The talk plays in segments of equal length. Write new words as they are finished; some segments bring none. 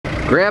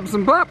Grab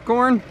some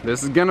popcorn.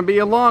 This is gonna be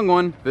a long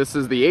one. This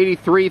is the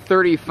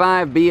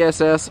 8335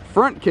 BSS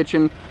front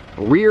kitchen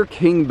rear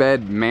king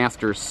bed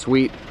master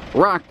suite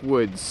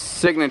Rockwood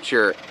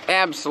signature,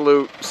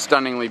 absolute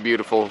stunningly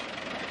beautiful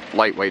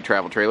lightweight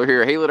travel trailer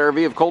here at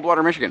HaylettRV of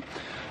Coldwater, Michigan.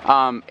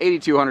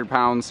 8,200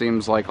 pounds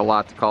seems like a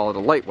lot to call it a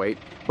lightweight,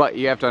 but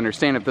you have to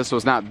understand if this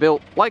was not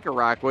built like a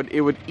Rockwood,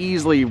 it would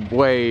easily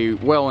weigh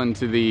well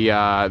into the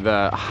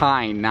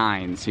high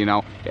nines, you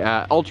know.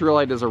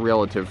 Ultralight is a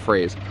relative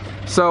phrase.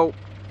 So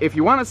if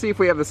you want to see if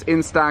we have this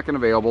in stock and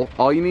available,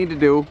 all you need to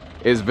do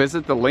is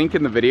visit the link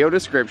in the video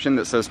description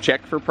that says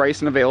check for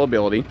price and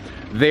availability.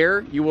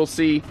 There you will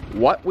see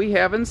what we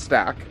have in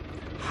stock,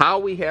 how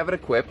we have it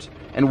equipped,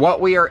 and what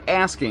we are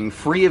asking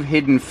free of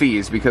hidden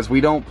fees, because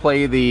we don't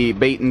play the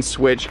bait and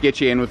switch,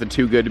 get you in with a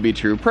too good to be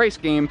true price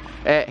game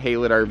at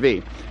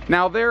HaylettRV.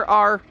 Now there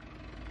are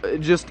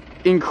just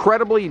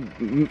incredibly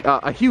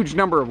a huge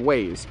number of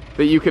ways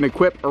that you can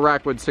equip a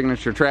Rockwood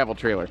signature travel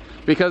trailer,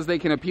 because they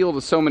can appeal to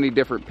so many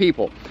different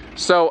people.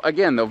 So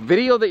again, the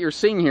video that you're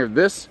seeing here,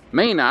 this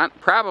may not,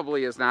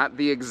 probably is not,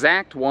 the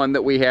exact one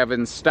that we have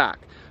in stock.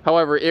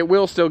 However, it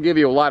will still give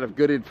you a lot of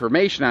good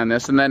information on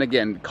this, and then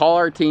again, call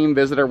our team,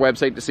 visit our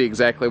website to see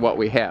exactly what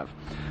we have.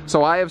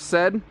 So I have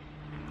said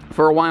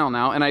for a while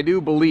now, and I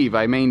do believe,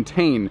 I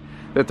maintain,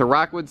 that the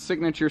Rockwood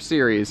Signature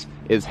Series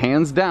is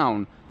hands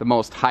down the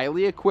most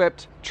highly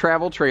equipped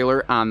travel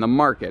trailer on the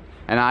market.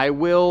 And I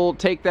will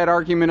take that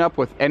argument up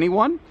with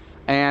anyone,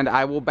 and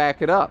I will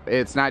back it up.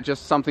 It's not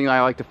just something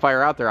I like to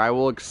fire out there. I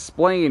will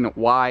explain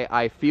why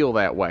I feel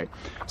that way.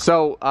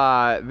 So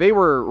they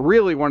were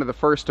really one of the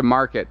first to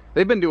market.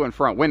 They've been doing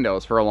front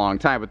windows for a long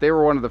time, but they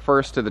were one of the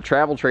first to the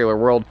travel trailer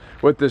world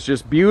with this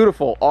just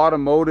beautiful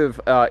automotive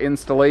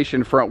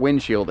installation front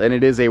windshield. And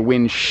it is a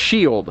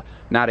windshield,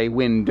 not a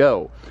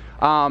window.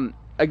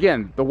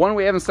 Again, the one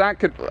we have in stock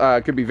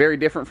could be very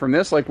different from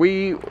this.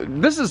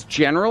 This is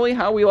generally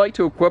how we like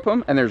to equip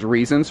them, and there's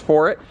reasons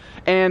for it.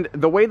 And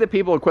the way that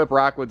people equip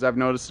Rockwoods, I've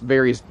noticed,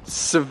 varies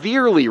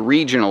severely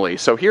regionally.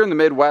 So here in the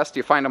Midwest,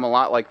 you find them a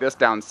lot like this.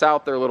 Down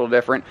south, they're a little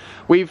different.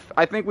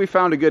 I think we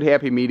found a good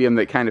happy medium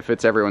that kind of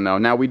fits everyone, though.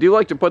 Now, we do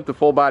like to put the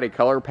full body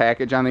color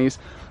package on these,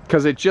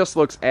 because it just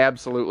looks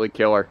absolutely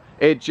killer.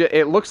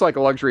 It looks like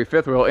a luxury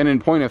fifth wheel, and in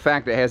point of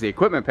fact, it has the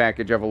equipment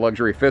package of a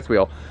luxury fifth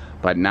wheel,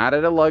 but not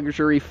at a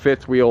luxury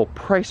fifth wheel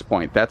price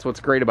point. That's what's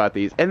great about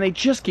these, and they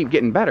just keep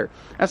getting better.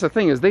 That's the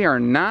thing, is they are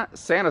not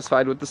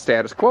satisfied with the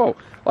status quo.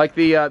 Like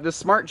the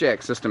Smart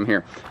Jack system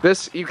here.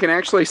 This, you can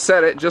actually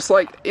set it just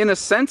like, in a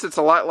sense, it's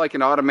a lot like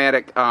an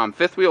automatic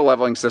fifth wheel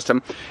leveling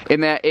system,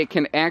 in that it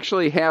can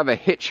actually have a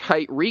hitch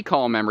height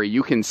recall memory.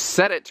 You can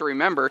set it to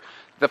remember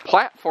the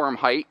platform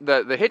height,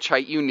 the hitch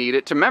height you need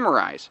it to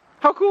memorize.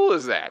 How cool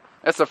is that?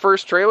 That's the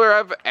first trailer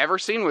I've ever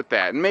seen with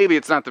that. And maybe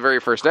it's not the very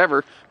first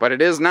ever, but it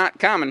is not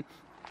common.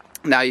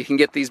 Now you can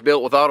get these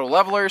built with auto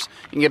levelers,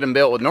 you can get them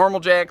built with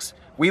normal jacks.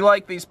 We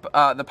like these,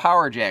 the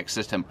power jack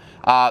system.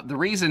 The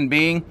reason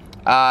being,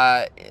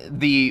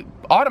 the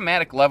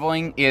automatic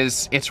leveling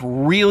it's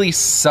really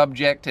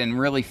subject and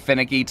really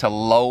finicky to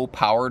low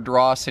power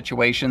draw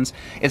situations.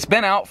 It's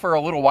been out for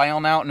a little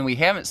while now, and we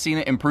haven't seen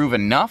it improve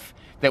enough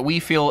that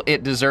we feel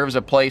it deserves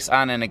a place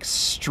on an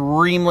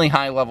extremely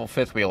high level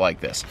fifth wheel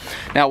like this.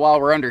 Now, while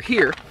we're under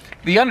here,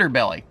 the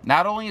underbelly,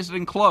 not only is it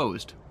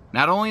enclosed,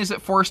 not only is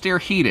it forced air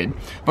heated,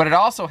 but it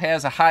also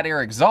has a hot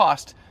air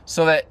exhaust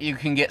so that you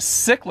can get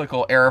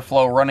cyclical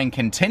airflow running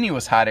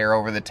continuous hot air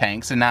over the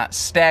tanks and not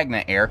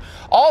stagnant air.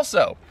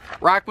 Also,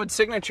 Rockwood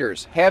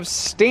Signatures have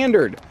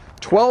standard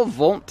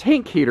 12-volt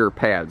tank heater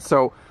pads.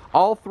 So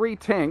all three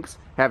tanks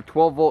have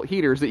 12-volt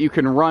heaters that you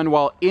can run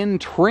while in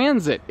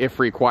transit if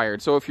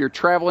required. So if you're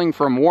traveling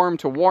from warm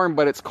to warm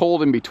but it's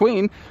cold in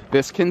between,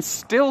 this can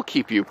still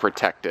keep you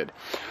protected.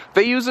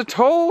 They use a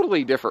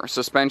totally different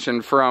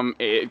suspension from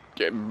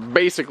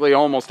basically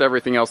almost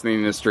everything else in the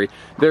industry.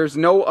 There's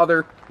no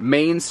other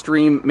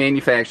mainstream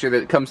manufacturer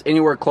that comes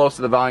anywhere close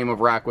to the volume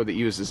of Rockwood that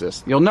uses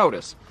this. You'll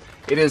notice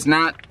it is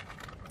not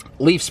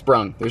leaf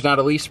sprung. There's not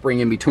a leaf spring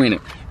in between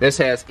it. This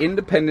has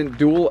independent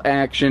dual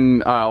action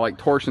like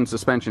torsion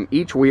suspension.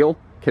 Each wheel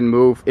can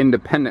move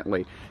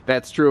independently.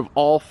 That's true of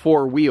all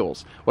four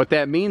wheels. What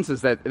that means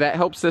is that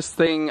helps this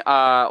thing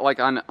like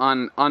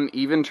on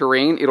uneven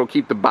terrain, it'll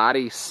keep the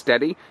body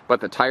steady, but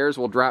the tires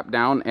will drop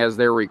down as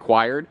they're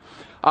required.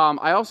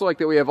 I also like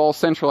that we have all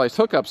centralized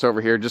hookups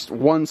over here, just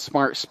one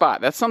smart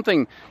spot. That's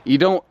something you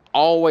don't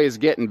always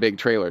get in big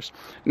trailers.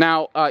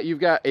 Now,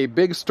 you've got a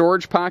big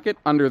storage pocket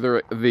under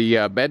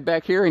the bed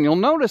back here, and you'll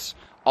notice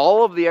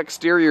all of the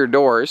exterior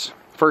doors.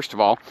 First of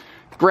all,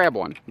 grab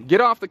one,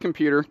 get off the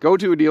computer, go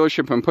to a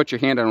dealership and put your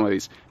hand on one of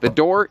these. The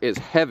door is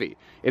heavy.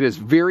 It is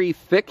very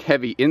thick,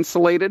 heavy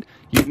insulated.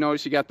 You've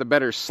noticed you got the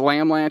better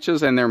slam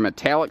latches, and they're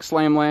metallic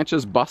slam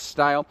latches, bus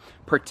style,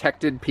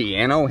 protected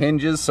piano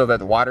hinges so that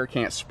the water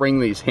can't spring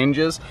these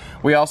hinges.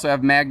 We also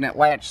have magnet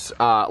latches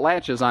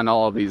on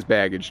all of these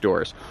baggage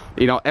doors.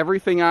 You know,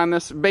 everything on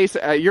this,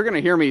 you're gonna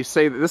hear me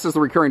say that this is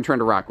the recurring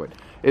trend of Rockwood,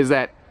 is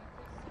that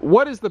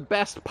what is the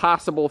best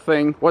possible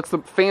thing? What's the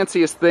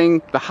fanciest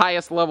thing, the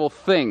highest level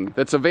thing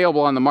that's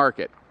available on the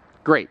market?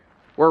 Great,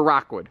 we're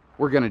Rockwood.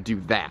 We're gonna do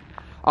that.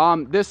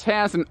 This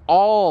has an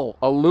all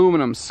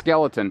aluminum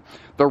skeleton.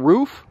 The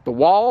roof, the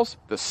walls,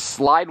 the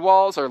slide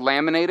walls are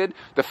laminated.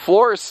 The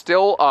floor is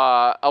still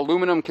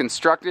aluminum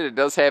constructed. It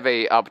does have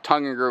a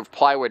tongue and groove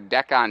plywood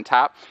deck on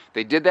top.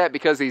 They did that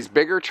because these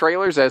bigger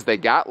trailers, as they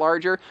got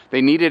larger,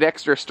 they needed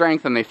extra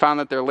strength, and they found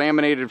that their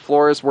laminated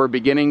floors were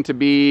beginning to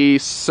be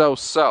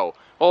so-so.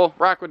 Well,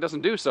 Rockwood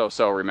doesn't do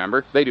so-so,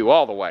 remember? They do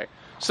all the way.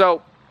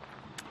 So,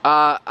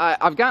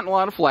 I've gotten a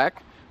lot of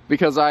flack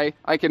because I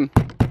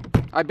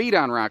beat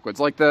on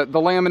Rockwoods, like the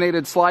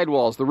laminated slide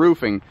walls, the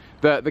roofing,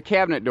 the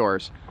cabinet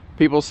doors.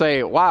 People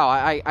say, wow,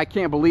 I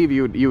can't believe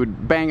you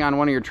would bang on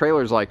one of your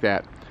trailers like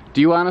that.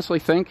 Do you honestly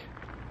think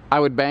I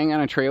would bang on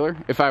a trailer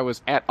if I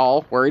was at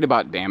all worried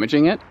about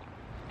damaging it?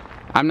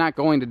 I'm not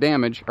going to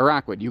damage a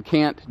Rockwood. You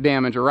can't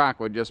damage a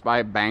Rockwood just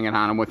by banging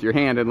on them with your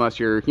hand unless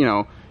you're, you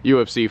know,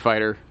 UFC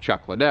fighter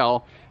Chuck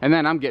Liddell. And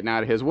then I'm getting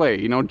out of his way.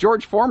 You know,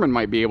 George Foreman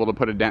might be able to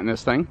put a dent in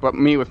this thing, but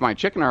me with my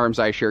chicken arms,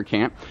 I sure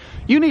can't.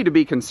 You need to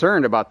be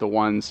concerned about the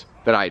ones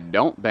that I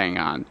don't bang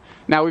on.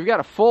 Now, we've got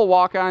a full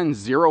walk-on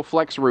zero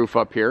flex roof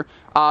up here.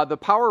 The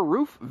power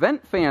roof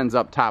vent fans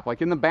up top,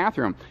 like in the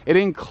bathroom. It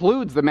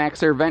includes the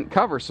Max Air vent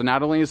cover, so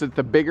not only is it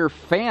the bigger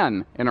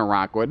fan in a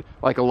Rockwood,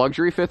 like a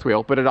luxury fifth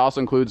wheel, but it also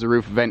includes the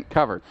roof vent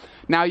cover.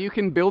 Now, you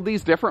can build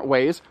these different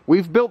ways.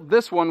 We've built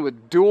this one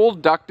with dual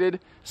ducted,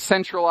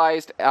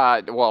 centralized,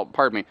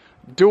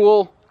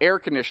 dual air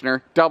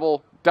conditioner,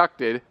 double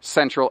ducted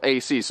central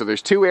AC. So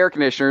there's two air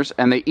conditioners,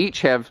 and they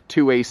each have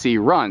two AC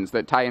runs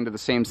that tie into the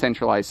same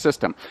centralized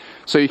system.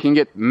 So you can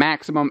get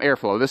maximum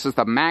airflow. This is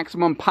the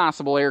maximum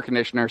possible air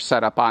conditioner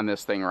set up on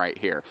this thing right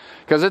here.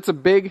 Because it's a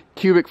big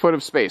cubic foot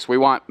of space. We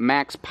want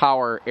max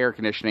power air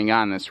conditioning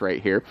on this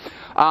right here.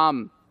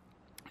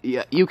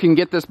 Yeah, you can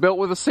get this built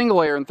with a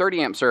single air and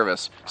 30 amp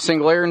service,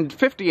 single air and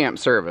 50 amp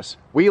service.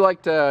 We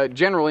like to,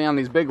 generally on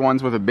these big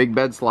ones with a big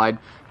bed slide,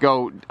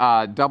 go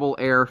double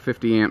air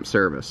 50 amp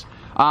service.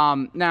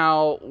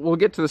 Now, we'll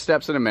get to the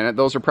steps in a minute.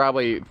 Those are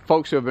probably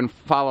folks who have been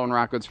following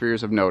Rockwoods for years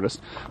have noticed.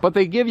 But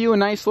they give you a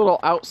nice little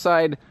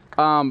outside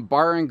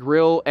bar and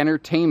grill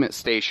entertainment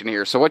station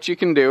here. So what you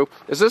can do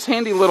is this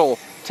handy little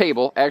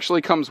table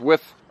actually comes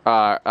with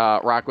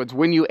Rockwoods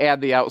when you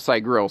add the outside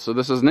grill. So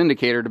this is an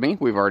indicator to me.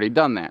 We've already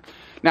done that.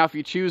 Now, if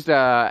you choose to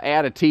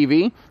add a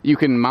TV, you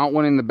can mount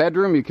one in the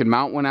bedroom. You can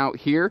mount one out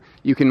here.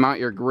 You can mount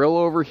your grill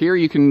over here.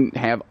 You can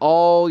have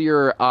all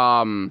your,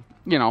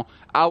 you know,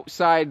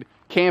 outside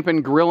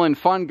camping, grilling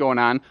fun going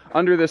on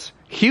under this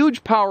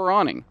huge power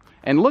awning.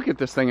 And look at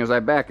this thing as I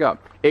back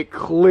up. It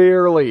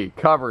clearly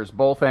covers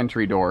both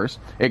entry doors.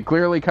 It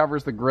clearly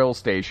covers the grill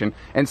station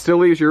and still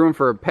leaves you room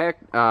for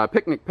a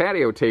picnic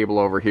patio table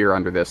over here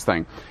under this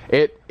thing.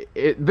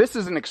 This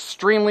is an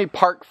extremely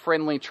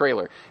park-friendly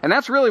trailer. And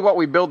that's really what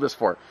we build this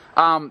for.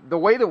 The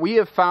way that we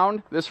have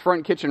found this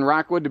front kitchen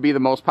Rockwood to be the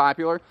most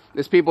popular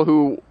is people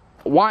who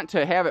want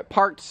to have it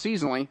parked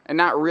seasonally and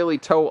not really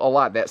tow a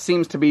lot. That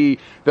seems to be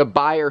the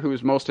buyer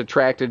who's most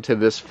attracted to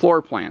this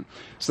floor plan.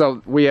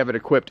 So we have it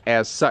equipped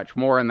as such.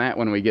 More on that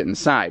when we get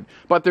inside.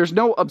 But there's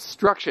no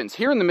obstructions.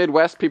 Here in the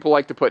Midwest, people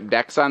like to put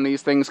decks on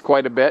these things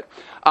quite a bit.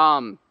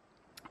 You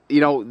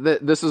know,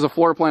 this is a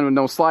floor plan with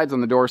no slides on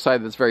the door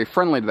side that's very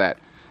friendly to that.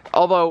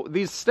 Although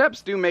these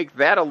steps do make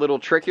that a little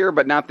trickier,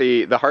 but not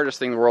the hardest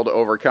thing in the world to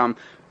overcome.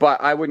 But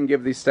I wouldn't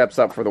give these steps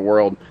up for the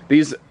world.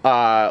 These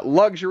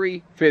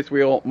luxury fifth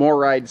wheel, more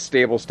ride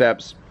stable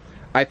steps,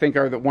 I think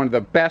are one of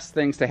the best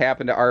things to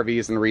happen to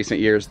RVs in recent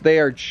years. They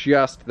are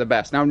just the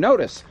best. Now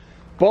notice,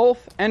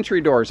 both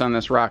entry doors on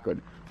this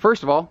Rockwood.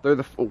 First of all, they're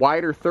the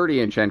wider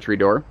 30-inch entry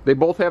door. They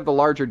both have the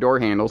larger door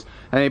handles,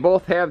 and they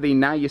both have the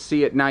now you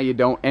see it, now you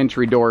don't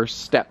entry door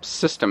step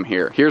system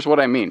here. Here's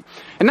what I mean.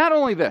 And not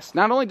only this,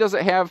 not only does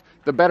it have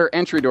the better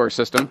entry door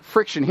system,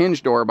 friction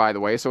hinge door, by the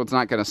way, so it's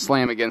not going to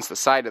slam against the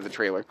side of the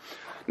trailer.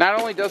 Not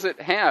only does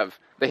it have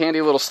the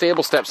handy little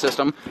stable step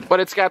system, but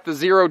it's got the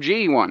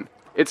 0G one.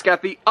 It's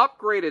got the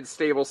upgraded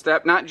stable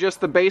step, not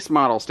just the base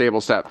model stable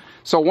step.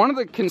 So one of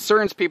the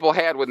concerns people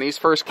had when these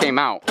first came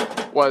out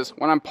was,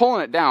 when I'm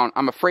pulling it down,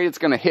 I'm afraid it's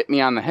going to hit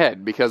me on the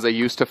head because they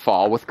used to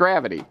fall with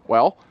gravity.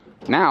 Well,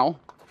 now,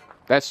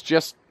 that's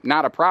just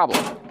not a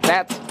problem.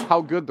 That's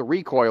how good the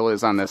recoil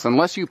is on this.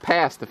 Unless you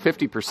pass the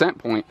 50%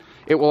 point,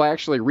 it will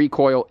actually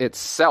recoil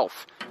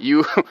itself.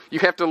 You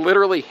have to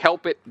literally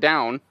help it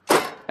down,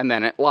 and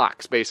then it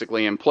locks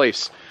basically in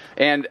place.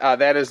 And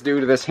that is due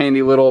to this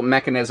handy little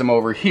mechanism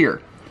over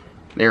here.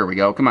 There we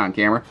go. Come on,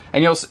 camera.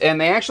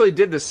 And they actually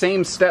did the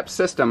same step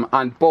system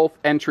on both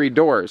entry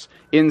doors,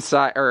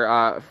 inside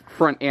or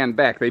front and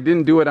back. They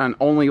didn't do it on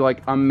only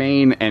like a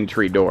main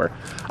entry door.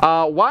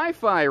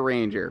 Wi-Fi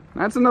Ranger.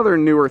 That's another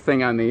newer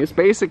thing on these.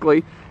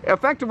 Basically,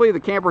 effectively, the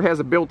camper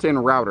has a built-in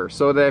router,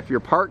 so that if your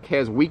park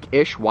has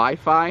weak-ish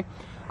Wi-Fi,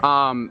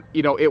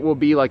 you know, it will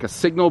be like a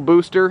signal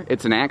booster.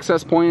 It's an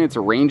access point. It's a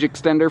range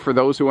extender for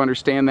those who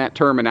understand that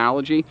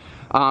terminology.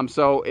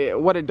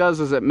 What it does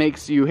is it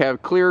makes you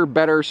have clearer,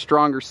 better,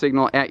 stronger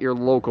signal at your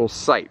local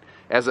site.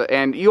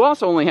 And you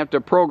also only have to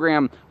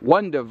program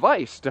one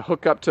device to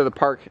hook up to the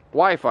park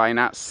Wi-Fi,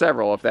 not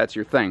several if that's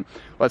your thing.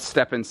 Let's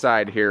step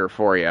inside here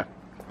for you.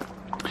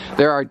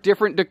 There are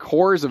different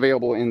decors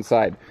available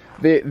inside.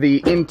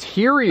 The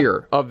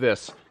interior of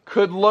this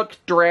could look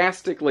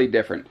drastically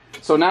different.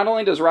 So not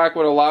only does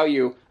Rockwood allow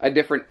you a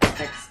different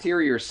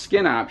exterior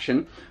skin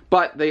option,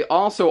 but they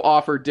also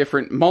offer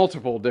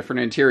multiple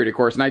different interior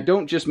decors. And I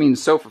don't just mean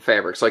sofa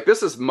fabrics. Like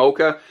this is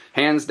mocha,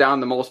 hands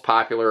down the most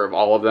popular of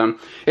all of them.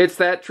 It's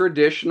that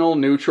traditional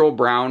neutral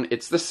brown.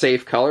 It's the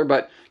safe color,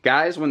 but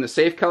guys, when the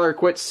safe color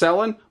quits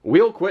selling,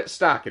 we'll quit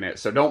stocking it.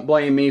 So don't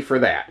blame me for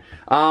that.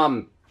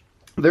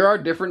 There are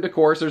different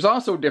decors. There's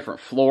also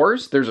different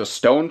floors. There's a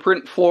stone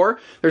print floor.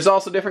 There's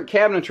also different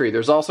cabinetry.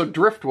 There's also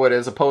driftwood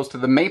as opposed to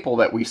the maple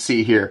that we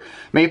see here.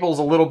 Maple's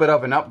a little bit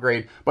of an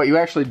upgrade, but you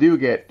actually do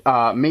get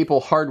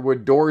maple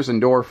hardwood doors and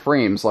door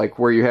frames, like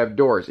where you have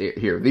doors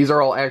here. These are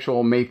all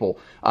actual maple,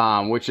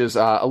 which is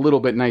a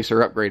little bit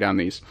nicer upgrade on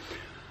these.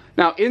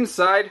 Now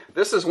inside,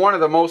 this is one of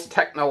the most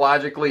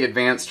technologically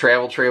advanced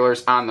travel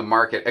trailers on the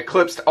market,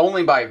 eclipsed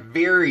only by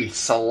very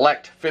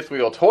select fifth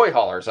wheel toy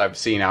haulers I've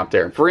seen out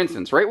there. For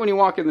instance, right when you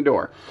walk in the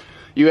door,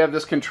 you have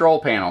this control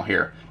panel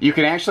here. You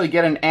can actually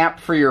get an app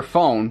for your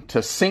phone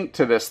to sync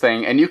to this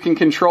thing, and you can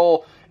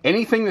control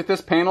anything that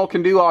this panel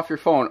can do off your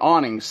phone.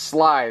 Awnings,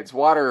 slides,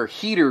 water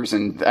heaters,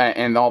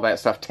 and all that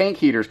stuff. Tank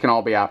heaters can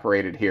all be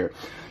operated here.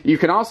 You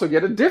can also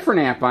get a different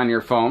app on your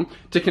phone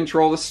to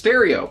control the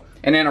stereo.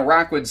 And in a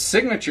Rockwood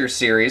Signature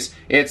series,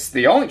 it's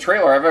the only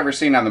trailer I've ever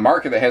seen on the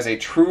market that has a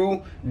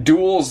true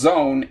dual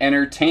zone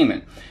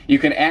entertainment. You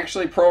can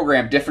actually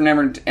program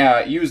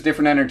use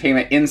different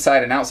entertainment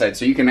inside and outside.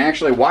 So you can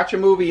actually watch a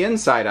movie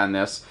inside on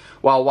this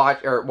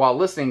while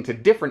listening to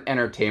different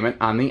entertainment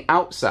on the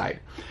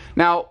outside.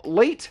 Now,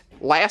 late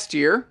last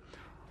year,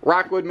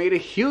 Rockwood made a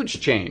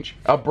huge change,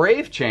 a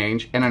brave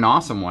change, and an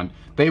awesome one.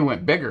 They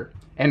went bigger.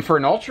 And for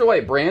an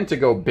ultralight brand to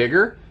go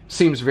bigger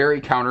seems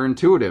very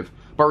counterintuitive.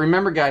 But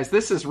remember, guys,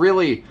 this is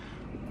really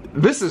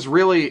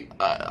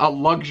a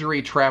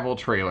luxury travel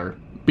trailer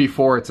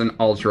before it's an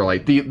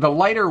ultralight. The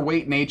lighter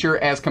weight nature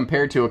as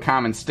compared to a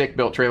common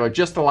stick-built trailer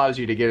just allows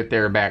you to get it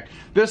there and back.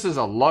 This is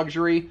a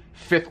luxury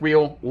fifth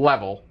wheel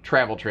level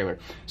travel trailer.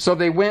 So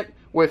they went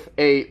with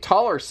a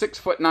taller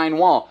 6'9"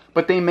 wall,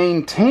 but they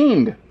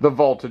maintained the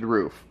vaulted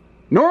roof.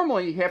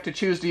 Normally, you have to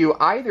choose to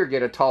either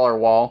get a taller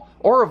wall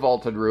or a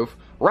vaulted roof.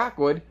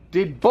 Rockwood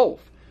did both.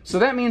 So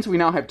that means we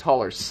now have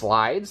taller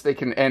slides.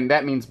 And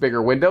that means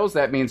bigger windows.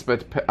 That means,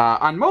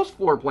 on most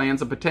floor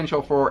plans, a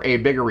potential for a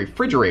bigger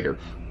refrigerator.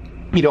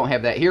 You don't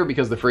have that here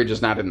because the fridge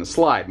is not in the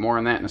slide. More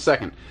on that in a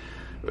second.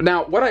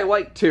 Now, what I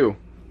like too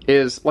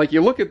is, like,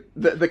 you look at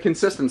the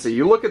consistency.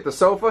 You look at the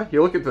sofa,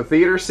 you look at the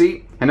theater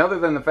seat, and other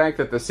than the fact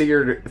that the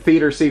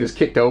theater seat is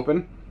kicked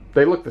open,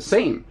 they look the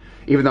same,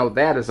 even though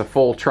that is a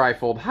full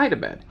tri-fold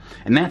hide-a-bed.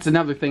 And that's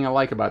another thing I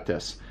like about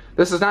this.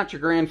 This is not your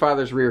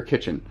grandfather's rear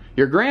kitchen.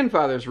 Your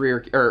grandfather's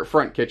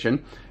front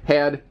kitchen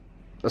had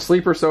a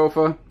sleeper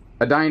sofa,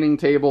 a dining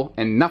table,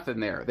 and nothing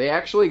there. They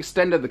actually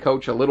extended the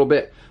coach a little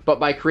bit, but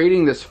by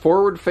creating this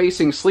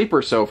forward-facing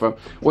sleeper sofa,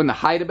 when the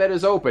hide-a-bed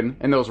is open,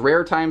 and those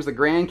rare times the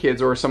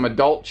grandkids or some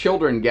adult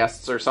children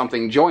guests or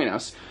something join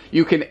us,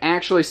 you can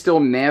actually still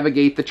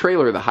navigate the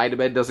trailer. The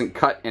hide-a-bed doesn't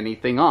cut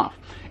anything off.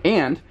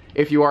 And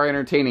if you are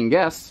entertaining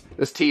guests,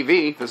 this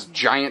TV, this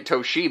giant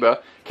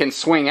Toshiba, can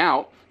swing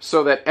out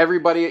so that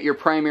everybody at your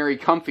primary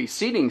comfy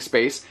seating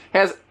space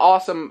has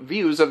awesome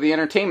views of the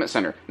entertainment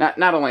center.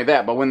 Not only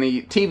that, but when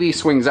the TV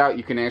swings out,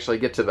 you can actually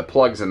get to the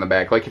plugs in the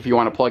back, like if you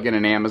want to plug in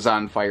an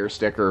Amazon Fire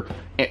Stick or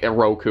a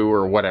Roku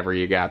or whatever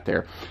you got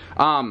there.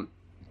 Now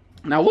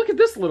look at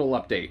this little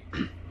update.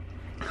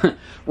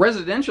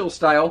 Residential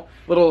style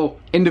little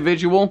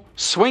individual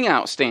swing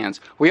out stands.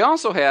 We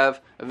also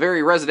have a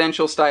very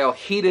residential style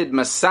heated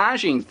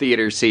massaging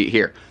theater seat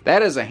here.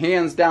 That is a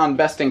hands down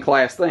best in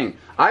class thing.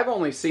 I've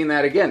only seen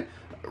that, again,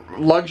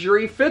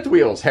 luxury fifth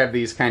wheels have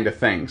these kind of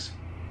things.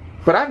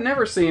 But I've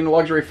never seen a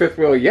luxury fifth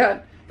wheel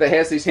yet that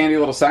has these handy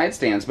little side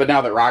stands. But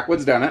now that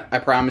Rockwood's done it, I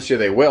promise you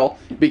they will,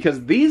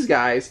 because these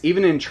guys,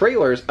 even in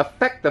trailers,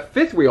 affect the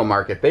fifth wheel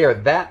market. They are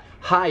that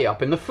high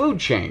up in the food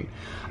chain.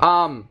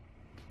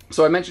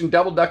 So I mentioned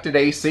double ducted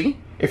AC.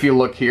 If you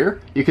look here,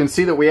 you can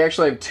see that we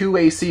actually have two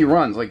AC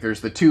runs, like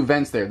there's the two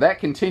vents there. That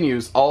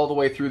continues all the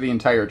way through the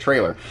entire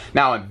trailer.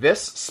 Now in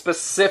this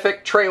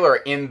specific trailer,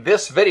 in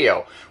this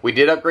video, we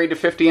did upgrade to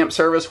 50 amp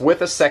service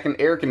with a second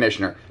air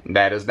conditioner.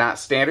 That is not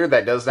standard.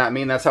 That does not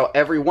mean that's how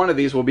every one of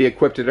these will be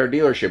equipped at our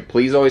dealership.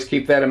 Please always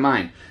keep that in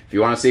mind. If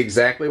you want to see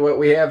exactly what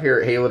we have here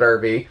at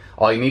HaylettRV,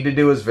 all you need to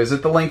do is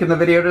visit the link in the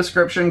video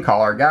description,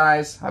 call our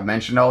guys. I've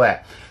mentioned all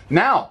that.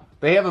 Now,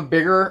 they have a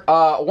bigger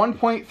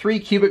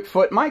 1.3 cubic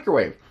foot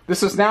microwave.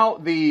 This is now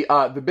the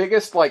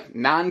biggest, like,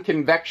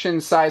 non-convection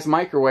size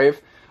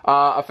microwave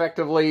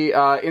effectively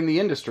in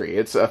the industry.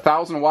 It's a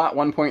 1,000 watt,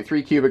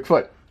 1.3 cubic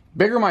foot.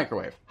 Bigger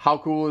microwave. How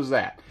cool is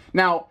that?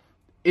 Now,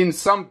 in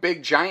some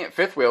big giant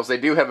fifth wheels, they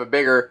do have a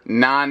bigger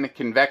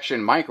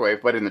non-convection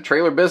microwave, but in the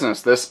trailer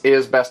business, this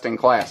is best in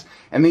class.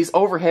 And these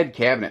overhead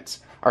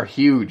cabinets are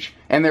huge.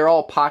 And they're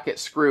all pocket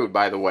screwed,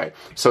 by the way.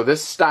 So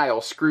this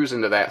style screws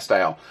into that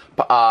style.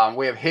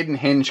 We have hidden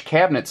hinge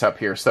cabinets up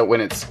here, so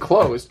when it's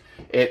closed,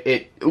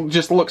 it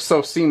just looks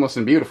so seamless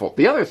and beautiful.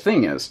 The other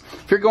thing is,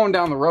 if you're going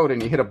down the road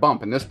and you hit a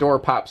bump and this door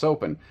pops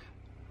open,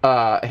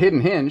 a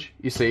hidden hinge,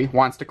 you see,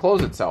 wants to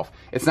close itself.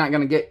 It's not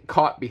going to get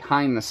caught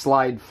behind the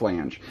slide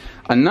flange.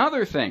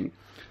 Another thing,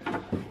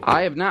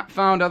 I have not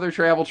found other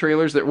travel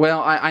trailers that,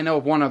 well, I know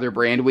of one other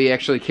brand. We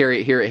actually carry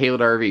it here at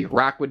HaylettRV.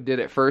 Rockwood did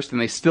it first,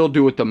 and they still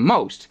do it the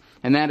most,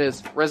 and that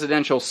is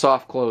residential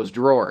soft close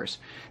drawers.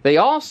 They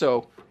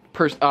also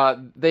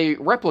they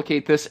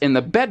replicate this in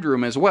the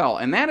bedroom as well,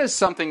 and that is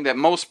something that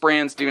most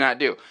brands do not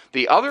do.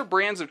 The other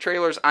brands of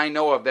trailers I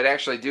know of that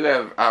actually do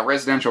have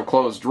residential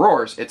closed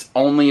drawers, it's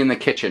only in the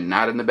kitchen,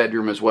 not in the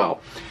bedroom as well.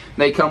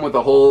 They come with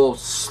a whole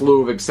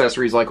slew of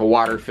accessories like a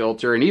water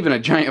filter and even a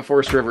giant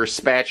Forest River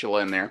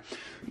spatula in there.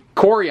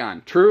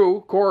 Corian,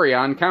 true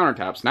Corian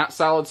countertops, not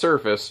solid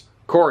surface,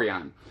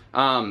 Corian.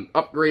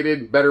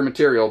 Upgraded, better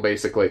material,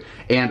 basically,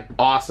 and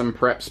awesome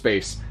prep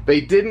space. They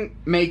didn't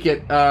make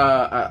it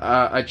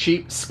a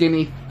cheap,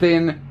 skinny,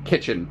 thin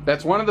kitchen.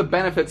 That's one of the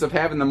benefits of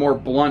having the more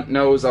blunt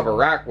nose of a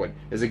Rockwood,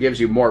 is it gives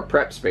you more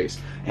prep space.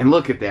 And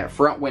look at that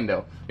front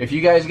window. If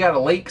you guys got a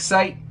lake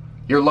site,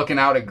 you're looking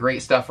out at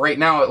great stuff. Right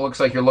now it looks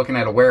like you're looking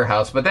at a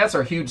warehouse, but that's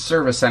our huge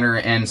service center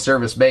and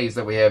service bays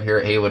that we have here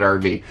at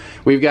HaylettRV.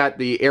 We've got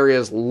the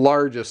area's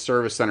largest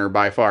service center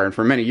by far, and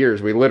for many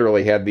years we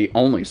literally had the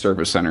only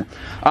service center.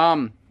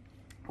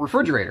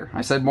 Refrigerator,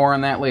 I said more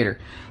on that later.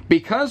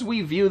 Because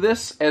we view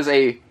this as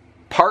a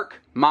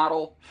park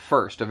model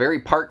first, a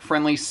very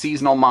park-friendly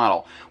seasonal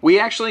model, we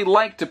actually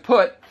like to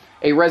put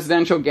a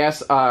residential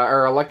gas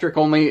or electric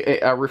only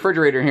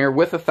refrigerator here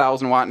with a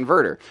 1,000-watt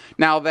inverter.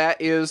 Now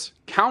that is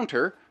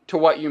counter to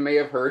what you may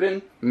have heard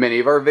in many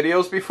of our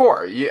videos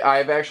before.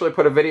 I've actually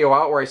put a video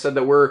out where I said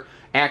that we're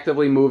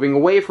actively moving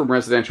away from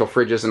residential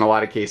fridges in a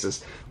lot of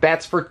cases.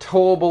 That's for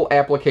towable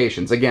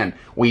applications. Again,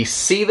 we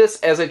see this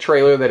as a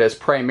trailer that is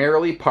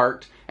primarily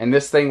parked, and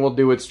this thing will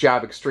do its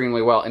job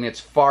extremely well, and it's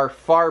far,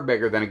 far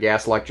bigger than a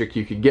gas electric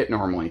you could get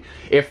normally.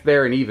 If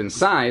they're an even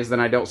size,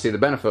 then I don't see the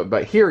benefit,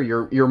 but here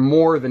you're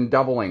more than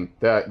doubling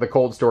the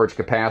cold storage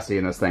capacity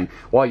in this thing,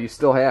 while you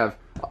still have,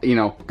 you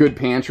know, good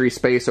pantry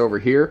space over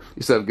here,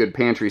 you still have good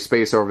pantry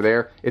space over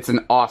there. It's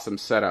an awesome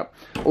setup.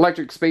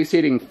 Electric space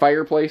heating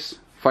fireplace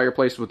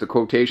with the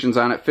quotations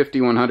on it,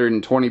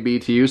 5120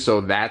 BTU, so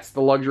that's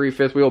the luxury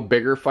fifth wheel,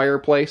 bigger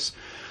fireplace.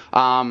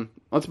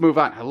 Let's move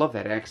on. I love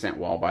that accent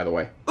wall, by the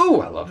way.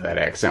 Ooh, I love that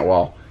accent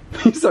wall.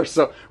 These are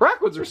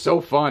Rockwoods are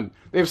so fun.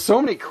 They have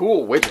so many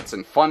cool widgets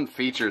and fun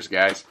features,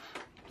 guys.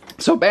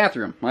 So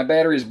bathroom, my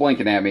battery's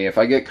blinking at me. If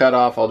I get cut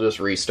off, I'll just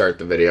restart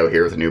the video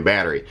here with a new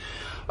battery.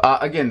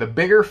 Again, the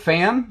bigger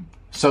fan,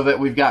 so that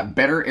we've got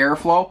better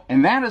airflow,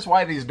 and that is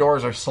why these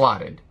doors are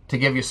slotted, to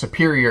give you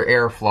superior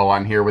airflow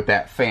on here with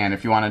that fan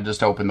if you want to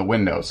just open the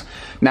windows.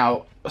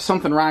 Now,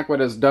 something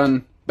Rockwood has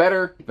done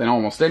better than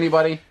almost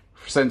anybody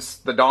since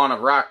the dawn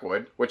of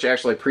Rockwood, which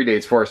actually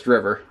predates Forest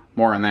River.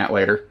 More on that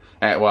later.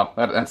 Well,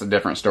 that's a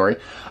different story.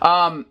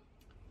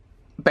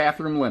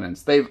 Bathroom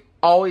linens. They've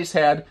always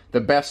had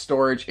the best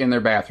storage in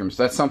their bathrooms.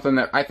 That's something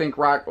that I think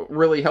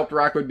really helped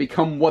Rockwood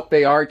become what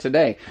they are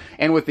today.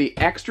 And with the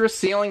extra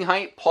ceiling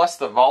height plus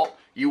the vault,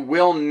 you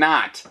will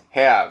not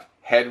have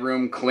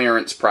headroom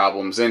clearance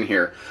problems in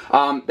here.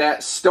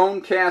 That stone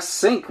cast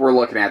sink we're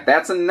looking at,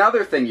 that's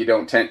another thing you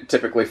don't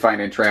typically find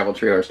in travel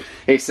trailers.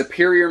 A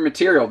superior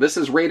material. This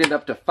is rated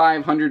up to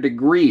 500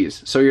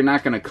 degrees, so you're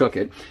not going to cook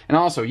it. And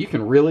also, you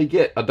can really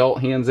get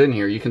adult hands in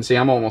here. You can see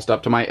I'm almost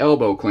up to my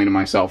elbow cleaning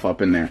myself up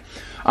in there.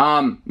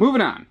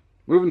 Moving on.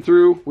 Moving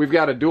through, we've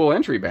got a dual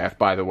entry bath,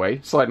 by the way,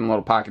 sliding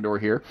little pocket door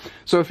here.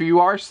 So if you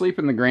are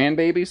sleeping the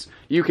grandbabies,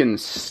 you can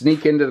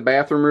sneak into the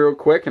bathroom real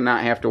quick and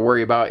not have to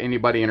worry about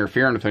anybody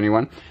interfering with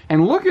anyone.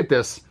 And look at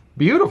this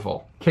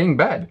beautiful king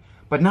bed.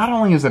 But not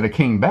only is it a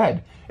king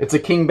bed, it's a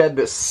king bed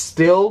that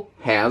still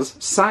has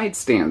side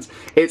stands.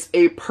 It's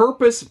a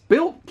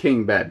purpose-built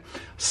king bed.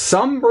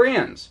 Some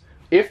brands,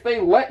 if they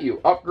let you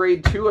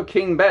upgrade to a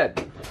king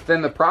bed,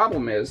 then the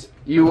problem is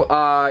you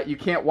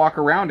can't walk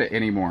around it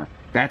anymore.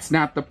 That's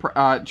not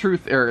the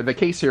truth or the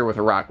case here with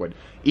a Rockwood.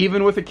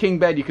 Even with a king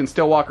bed, you can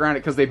still walk around it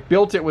because they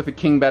built it with a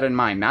king bed in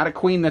mind, not a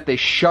queen that they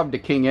shoved a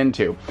king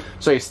into.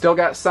 So you still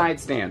got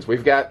side stands.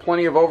 We've got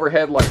plenty of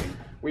overhead lighting.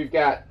 We've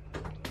got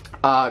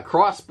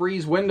cross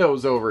breeze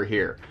windows over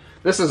here.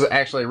 This is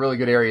actually a really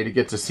good area to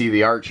get to see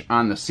the arch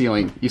on the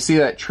ceiling. You see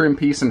that trim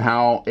piece and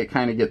how it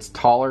kind of gets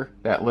taller,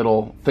 that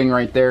little thing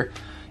right there?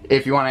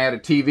 If you want to add a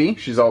TV,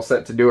 she's all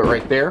set to do it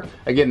right there.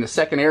 Again, the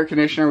second air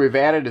conditioner we've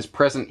added is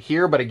present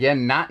here, but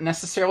again, not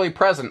necessarily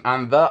present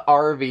on the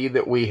RV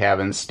that we have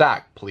in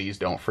stock. Please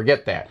don't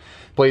forget that.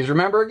 Please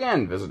remember,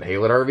 again, visit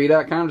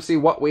HaylettRV.com to see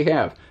what we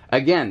have.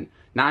 Again,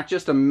 not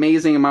just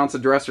amazing amounts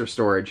of dresser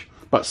storage,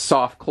 but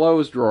soft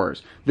close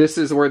drawers. This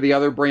is where the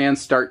other brands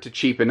start to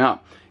cheapen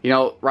up. You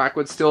know,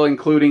 Rockwood's still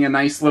including a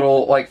nice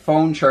little like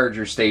phone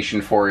charger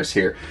station for us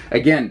here.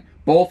 Again,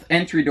 Both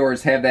entry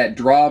doors have that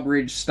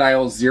drawbridge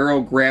style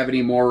zero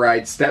gravity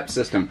MORryde step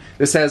system.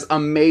 This has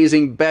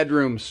amazing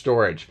bedroom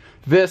storage.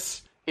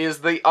 This is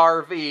the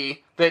RV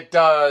that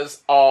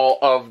does all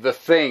of the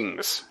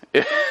things.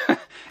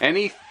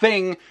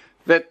 Anything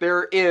that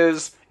there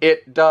is,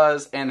 it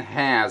does and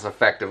has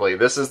effectively.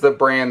 This is the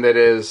brand that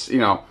is, you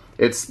know,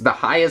 it's the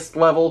highest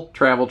level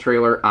travel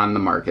trailer on the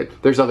market.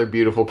 There's other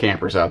beautiful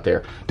campers out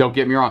there. Don't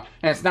get me wrong.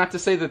 And it's not to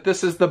say that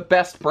this is the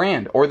best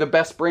brand or the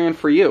best brand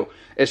for you.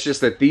 It's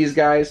just that these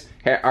guys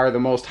are the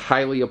most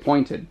highly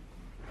appointed.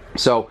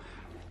 So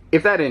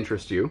if that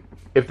interests you,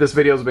 if this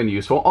video has been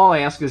useful, all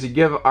I ask is you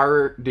give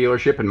our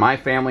dealership and my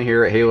family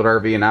here at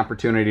HaylettRV an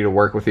opportunity to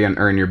work with you and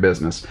earn your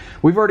business.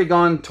 We've already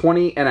gone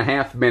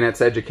 20.5 minutes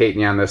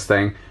educating you on this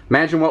thing.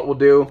 Imagine what we'll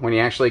do when you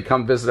actually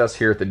come visit us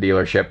here at the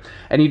dealership.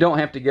 And you don't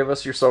have to give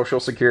us your social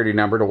security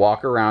number to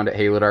walk around at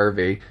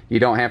HaylettRV. You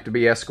don't have to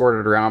be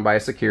escorted around by a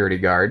security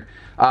guard.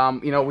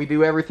 You know, we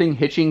do everything: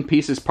 hitching,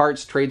 pieces,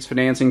 parts, trades,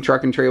 financing,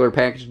 truck and trailer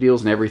package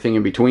deals, and everything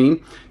in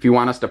between. If you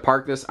want us to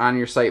park this on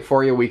your site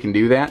for you, we can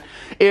do that.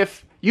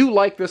 If you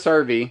like this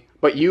RV,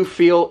 but you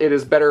feel it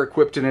is better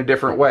equipped in a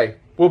different way,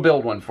 we'll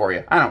build one for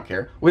you. I don't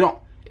care.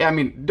 I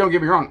mean, don't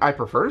get me wrong, I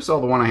prefer to sell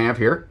the one I have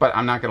here, but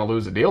I'm not going to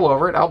lose a deal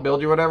over it. I'll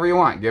build you whatever you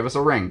want. Give us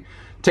a ring.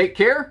 Take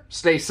care,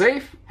 stay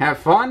safe, have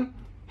fun,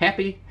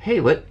 happy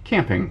Haylett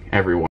camping, everyone.